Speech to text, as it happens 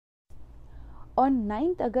On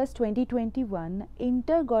 9th August 2021,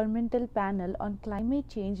 Intergovernmental Panel on Climate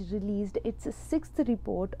Change released its sixth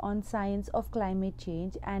report on science of climate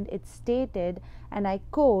change, and it stated, and I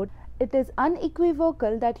quote, "It is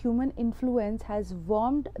unequivocal that human influence has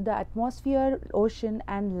warmed the atmosphere, ocean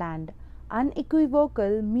and land."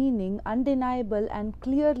 Unequivocal meaning undeniable and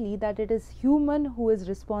clearly that it is human who is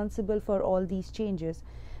responsible for all these changes.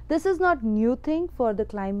 This is not new thing for the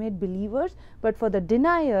climate believers, but for the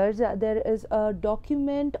deniers, there is a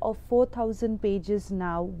document of 4,000 pages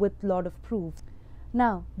now with lot of proofs.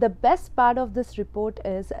 Now, the best part of this report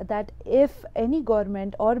is that if any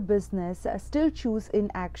government or business still choose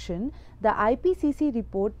inaction, the IPCC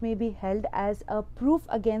report may be held as a proof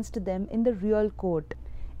against them in the real court.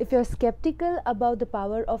 If you're skeptical about the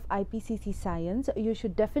power of IPCC science, you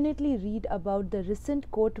should definitely read about the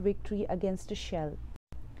recent court victory against Shell.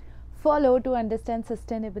 Follow to understand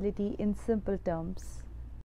sustainability in simple terms.